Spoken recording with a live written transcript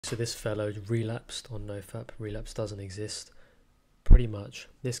So this fellow relapsed on NoFap. Relapse doesn't exist. Pretty much.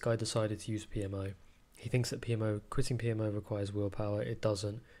 This guy decided to use PMO. He thinks that quitting PMO requires willpower. It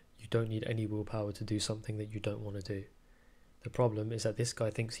doesn't. You don't need any willpower to do something that you don't want to do. The problem is that this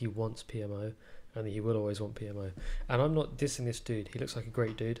guy thinks he wants PMO and that he will always want PMO. And I'm not dissing this dude. He looks like a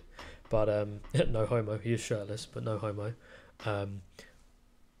great dude. But no homo. He is shirtless, but no homo.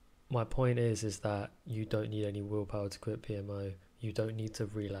 My point is that you don't need any willpower to quit PMO. You don't need to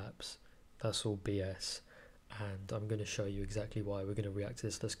relapse. That's all BS. And I'm going to show you exactly why. We're going to react to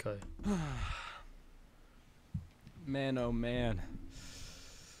this. Let's go. Man, oh man.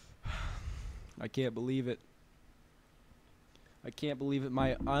 I can't believe it. I can't believe it.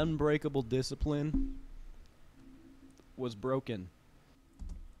 My unbreakable discipline was broken.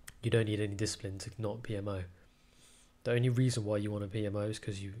 You don't need any discipline to not PMO. The only reason why you want to PMO is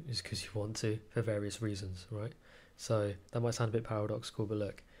because you want to, for various reasons, right? So that might sound a bit paradoxical, but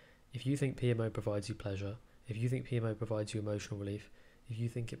look, if you think PMO provides you pleasure, if you think PMO provides you emotional relief, if you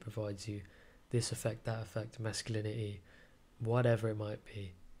think it provides you this effect, that effect, masculinity, whatever it might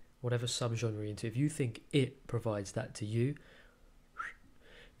be, whatever subgenre you're into, if you think it provides that to you,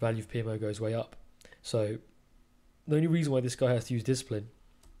 value of PMO goes way up. So the only reason why this guy has to use discipline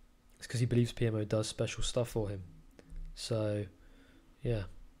is because he believes PMO does special stuff for him. So, yeah.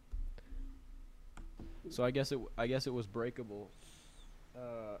 So I guess it was breakable,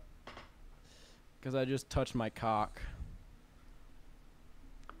 because I just touched my cock.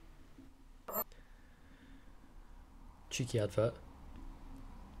 Cheeky advert.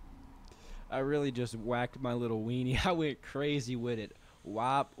 I really just whacked my little weenie. I went crazy with it.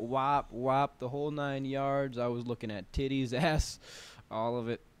 Wop, wop, wop, the whole 9 yards. I was looking at titties, ass, all of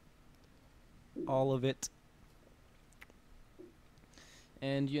it. All of it.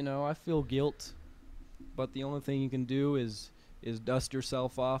 And, you know, I feel guilt. But the only thing you can do is dust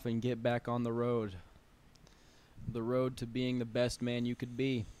yourself off and get back on the road. The road to being the best man you could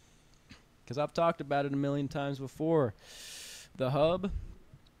be. Because I've talked about it a million times before. The hub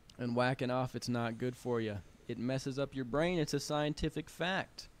and whacking off, it's not good for you. It messes up your brain. It's a scientific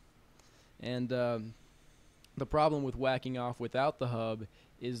fact. And the problem with whacking off without the hub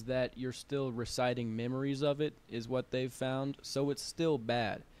is that you're still reciting memories of it, is what they've found. So it's still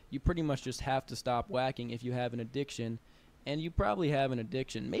bad. You pretty much just have to stop whacking if you have an addiction. And you probably have an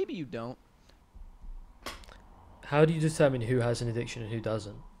addiction. Maybe you don't. How do you determine who has an addiction and who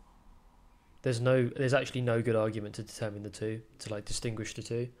doesn't? There's actually no good argument to determine the two, to like distinguish the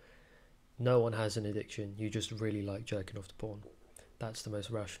two. No one has an addiction. You just really like jerking off to porn. That's the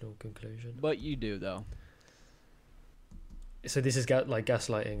most rational conclusion. But you do, though. So this is like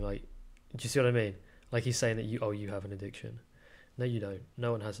gaslighting. Like, do you see what I mean? Like he's saying that you have an addiction. No, you don't.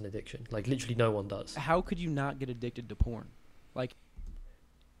 No one has an addiction. Like literally, no one does. How could you not get addicted to porn? Like,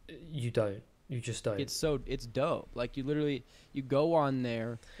 you don't. You just don't. It's dope. Like you go on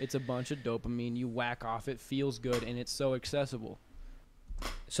there. It's a bunch of dopamine. You whack off. It feels good, and it's so accessible.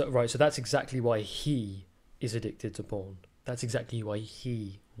 So that's exactly why he is addicted to porn. That's exactly why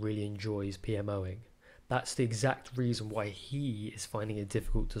he really enjoys PMOing. That's the exact reason why he is finding it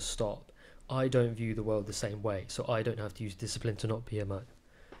difficult to stop. I don't view the world the same way, so I don't have to use discipline to not PMO.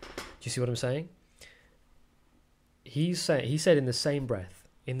 Do you see what I'm saying? He said in the same breath,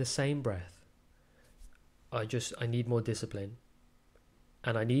 I need more discipline.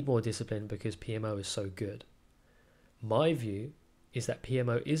 And I need more discipline because PMO is so good. My view is that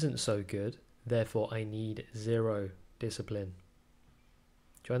PMO isn't so good, therefore I need zero discipline.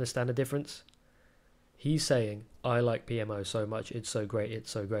 Do you understand the difference? He's saying, I like PMO so much, it's so great, it's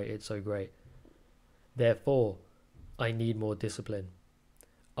so great, it's so great. Therefore, I need more discipline.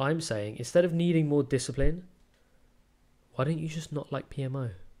 I'm saying, instead of needing more discipline, why don't you just not like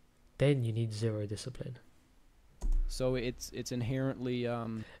PMO? Then you need zero discipline. So it's inherently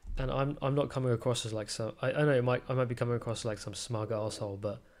And I'm not coming across as like some, I know I might be coming across as like some smug asshole,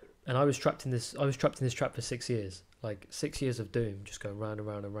 but I was trapped in this trap for 6 years. Like 6 years of doom, just going round and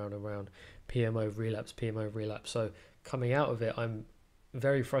round and round and round. PMO relapse. So coming out of it, I'm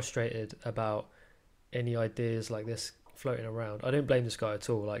very frustrated about any ideas like this floating around. I don't blame this guy at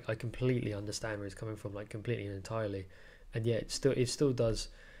all. Like I completely understand where he's coming from, like completely and entirely. And yet it still does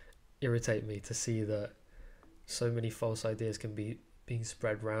irritate me to see that so many false ideas can be being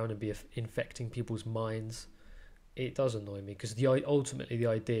spread around and be infecting people's minds. It does annoy me because ultimately the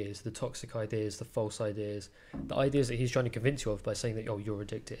ideas, the toxic ideas, the false ideas, the ideas that he's trying to convince you of by saying that, oh, you're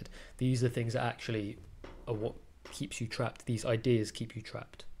addicted, these are the things that actually are what keeps you trapped. These ideas keep you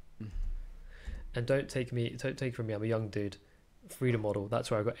trapped. And don't take from me, I'm a young dude. Freedom Model, that's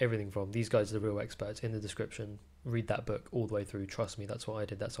where I got everything from. These guys are the real experts, in the description. read that book all the way through. Trust me, that's what I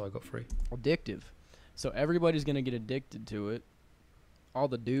did. That's how I got free. Addictive. So everybody's gonna get addicted to it. All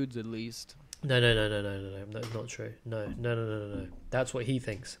the dudes, at least. No. That's not true. No. That's what he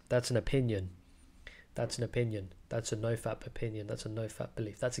thinks. That's an opinion. That's an opinion. That's a no-fap opinion. That's a no-fap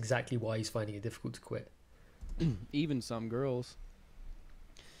belief. That's exactly why he's finding it difficult to quit. Even some girls.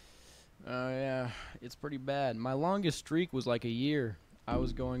 Yeah, it's pretty bad. My longest streak was like a year. I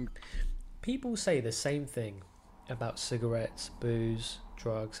was going... People say the same thing about cigarettes, booze,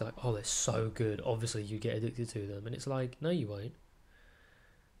 drugs. Like, oh, they're so good. Obviously, you get addicted to them. And it's like, no, you won't.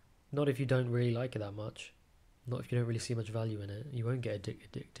 Not if you don't really like it that much. Not if you don't really see much value in it. You won't get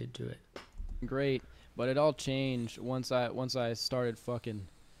addicted to it. Great, but it all changed once I started fucking.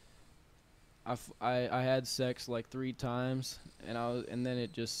 I had sex like 3 times, and then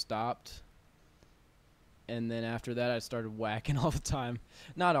it just stopped. And then after that, I started whacking all the time.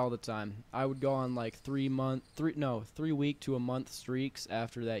 Not all the time. I would go on like 3 week to a month streaks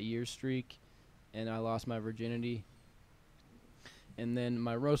after that year streak, and I lost my virginity. And then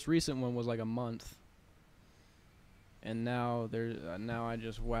my most recent one was like a month. And now I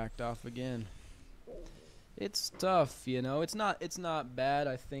just whacked off again. It's tough, you know. It's not bad.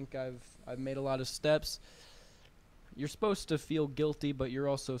 I think I've made a lot of steps. You're supposed to feel guilty, but you're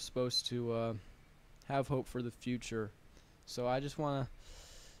also supposed to have hope for the future. So I just want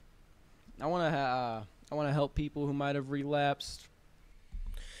to help people who might have relapsed.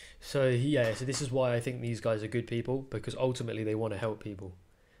 So this is why I think these guys are good people, because ultimately they want to help people.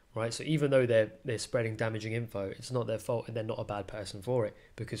 Right, so even though they're spreading damaging info, it's not their fault, and they're not a bad person for it,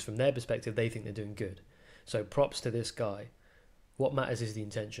 because from their perspective, they think they're doing good. So props to this guy. What matters is the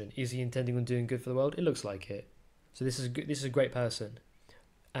intention. Is he intending on doing good for the world? It looks like it. So this is a great person,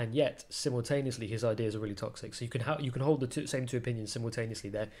 and yet simultaneously his ideas are really toxic. So you can hold the same two opinions simultaneously.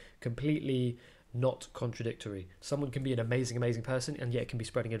 They're completely not contradictory. Someone can be an amazing person, and yet can be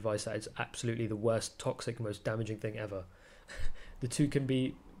spreading advice that is absolutely the worst, toxic, most damaging thing ever. The two can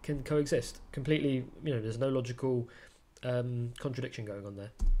coexist completely. You know, there's no logical contradiction going on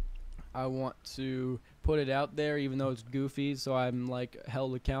there. I want to put it out there, even though it's goofy, so I'm like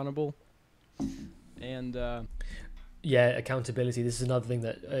held accountable. And accountability. This is another thing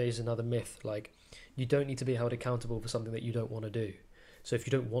that is another myth. Like, you don't need to be held accountable for something that you don't want to do. So if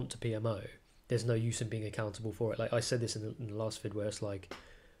you don't want to PMO, there's no use in being accountable for it. Like I said this in the last vid, where it's like,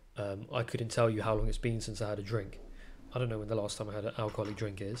 I couldn't tell you how long it's been since I had a drink. I don't know when the last time I had an alcoholic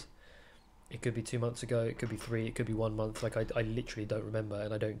drink is. It could be 2 months ago, it could be 3, it could be 1 month. Like, I literally don't remember,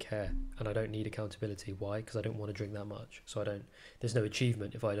 and I don't care, and I don't need accountability. Why? Because I don't want to drink that much. So there's no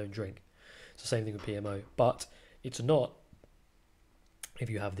achievement if I don't drink. It's the same thing with PMO. But it's not if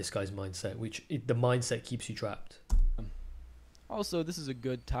you have this guy's mindset, the mindset keeps you trapped. Also, this is a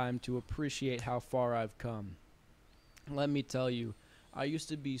good time to appreciate how far I've come. Let me tell you, I used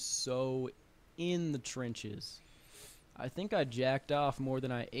to be so in the trenches. I think I jacked off more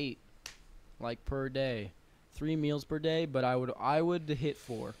than I ate, like per day, 3 meals per day. But I would hit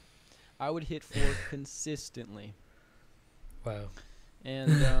 4. I would hit 4 consistently. Wow.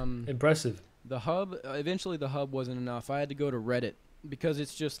 And impressive. Eventually the hub wasn't enough. I had to go to Reddit, because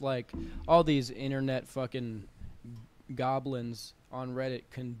it's just like all these internet fucking goblins on Reddit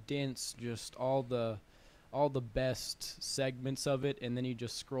condense just all the best segments of it, and then you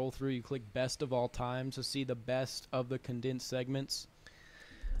just scroll through, you click best of all time to see the best of the condensed segments.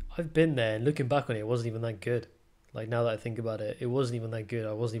 I've been there, and looking back on it, it wasn't even that good. Like, now that I think about it, it wasn't even that good.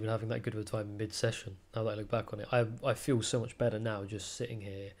 I wasn't even having that good of a time mid-session. Now that I look back on it, I feel so much better now just sitting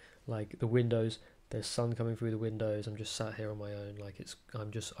here. Like, the windows, there's sun coming through the windows. I'm just sat here on my own. Like,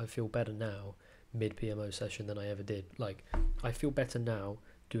 I feel better now mid-PMO session than I ever did. Like, I feel better now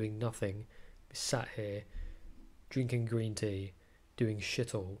doing nothing, sat here drinking green tea, doing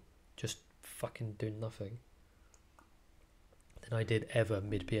shit all, just fucking doing nothing, than I did ever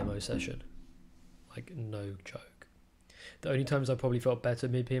mid-PMO session. Like, no joke. The only times I probably felt better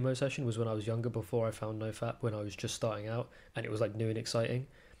mid-PMO session was when I was younger, before I found NoFap, when I was just starting out, and it was like new and exciting.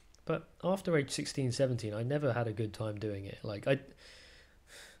 But after age 16, 17, I never had a good time doing it. Like, I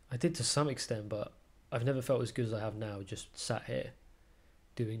did to some extent, but I've never felt as good as I have now, just sat here,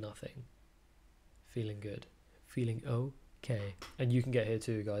 doing nothing, feeling good, feeling okay. And you can get here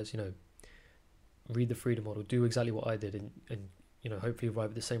too, guys. You know, read the freedom model, do exactly what I did, and you know, hopefully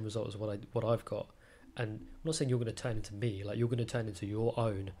arrive at the same result as what I've got. And I'm not saying you're going to turn into me. Like, you're going to turn into your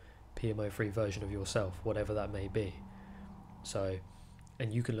own PMO-free version of yourself, whatever that may be. So,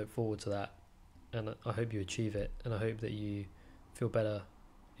 and you can look forward to that, and I hope you achieve it, and I hope that you feel better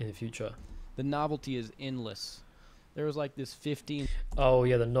in the future. The novelty is endless. There was like this 15. Oh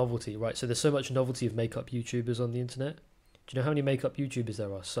yeah, the novelty, right? So there's so much novelty of makeup YouTubers on the internet. Do you know how many makeup YouTubers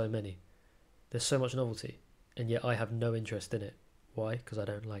there are? So many. There's so much novelty, and yet I have no interest in it. Why? Because I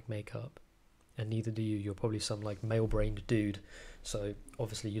don't like makeup, and neither do you. You're probably some like male-brained dude, so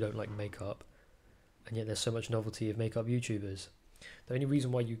obviously you don't like makeup, and yet there's so much novelty of makeup YouTubers. The only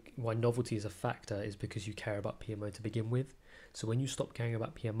reason why novelty is a factor is because you care about PMO to begin with. So when you stop caring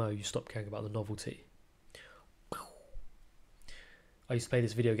about PMO, you stop caring about the novelty. I used to play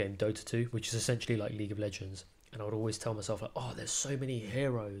this video game, Dota 2, which is essentially like League of Legends. And I would always tell myself, like, oh, there's so many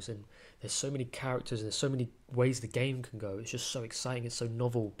heroes and there's so many characters and there's so many ways the game can go. It's just so exciting. It's so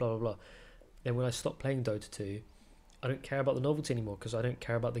novel, blah, blah, blah. Then when I stopped playing Dota 2, I don't care about the novelty anymore because I don't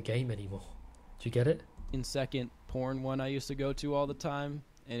care about the game anymore. Do you get it? In second porn one I used to go to all the time,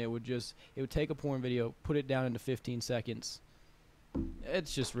 and it would take a porn video, put it down into 15 seconds.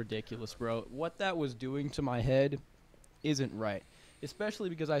 It's just ridiculous, bro. What that was doing to my head isn't right. Especially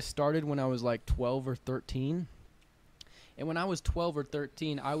because I started when I was like 12 or 13. And when I was 12 or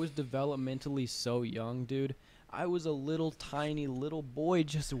 13, I was developmentally so young, dude. I was a little tiny little boy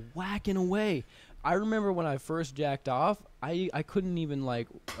just whacking away. I remember when I first jacked off, I couldn't even like,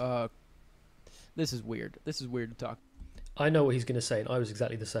 this is weird. This is weird to talk. I know what he's going to say, and I was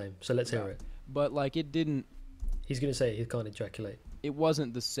exactly the same. So let's hear it. But like it didn't. He's going to say he can't ejaculate. It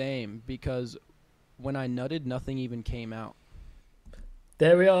wasn't the same because when I nutted, nothing even came out.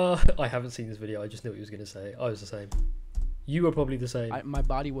 There we are. I haven't seen this video. I just knew what he was going to say. I was the same. You were probably the same. My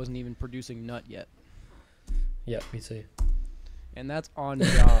body wasn't even producing nut yet. Yeah, me too. And that's on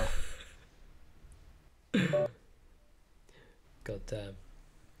y'all. God damn.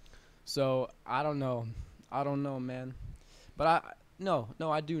 So, I don't know. I don't know, man. But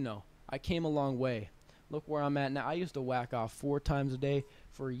I do know. I came a long way. Look where I'm at now. I used to whack off 4 times a day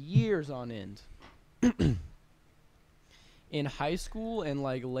for years on end. In high school and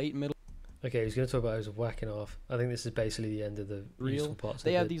like late middle. Okay, he's going to talk about his whacking off. I think this is basically the end of the useful parts.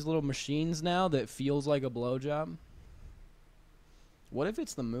 They have these little machines now that feels like a blowjob. What if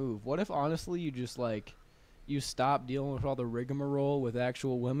it's the move? What if honestly you just like you stop dealing with all the rigmarole with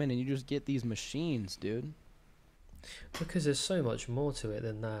actual women and you just get these machines, dude? Because there's so much more to it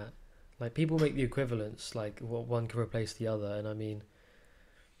than that. Like people make the equivalence, like what one can replace the other, and I mean,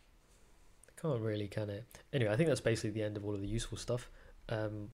 can't really, can it? Anyway, I think that's basically the end of all of the useful stuff.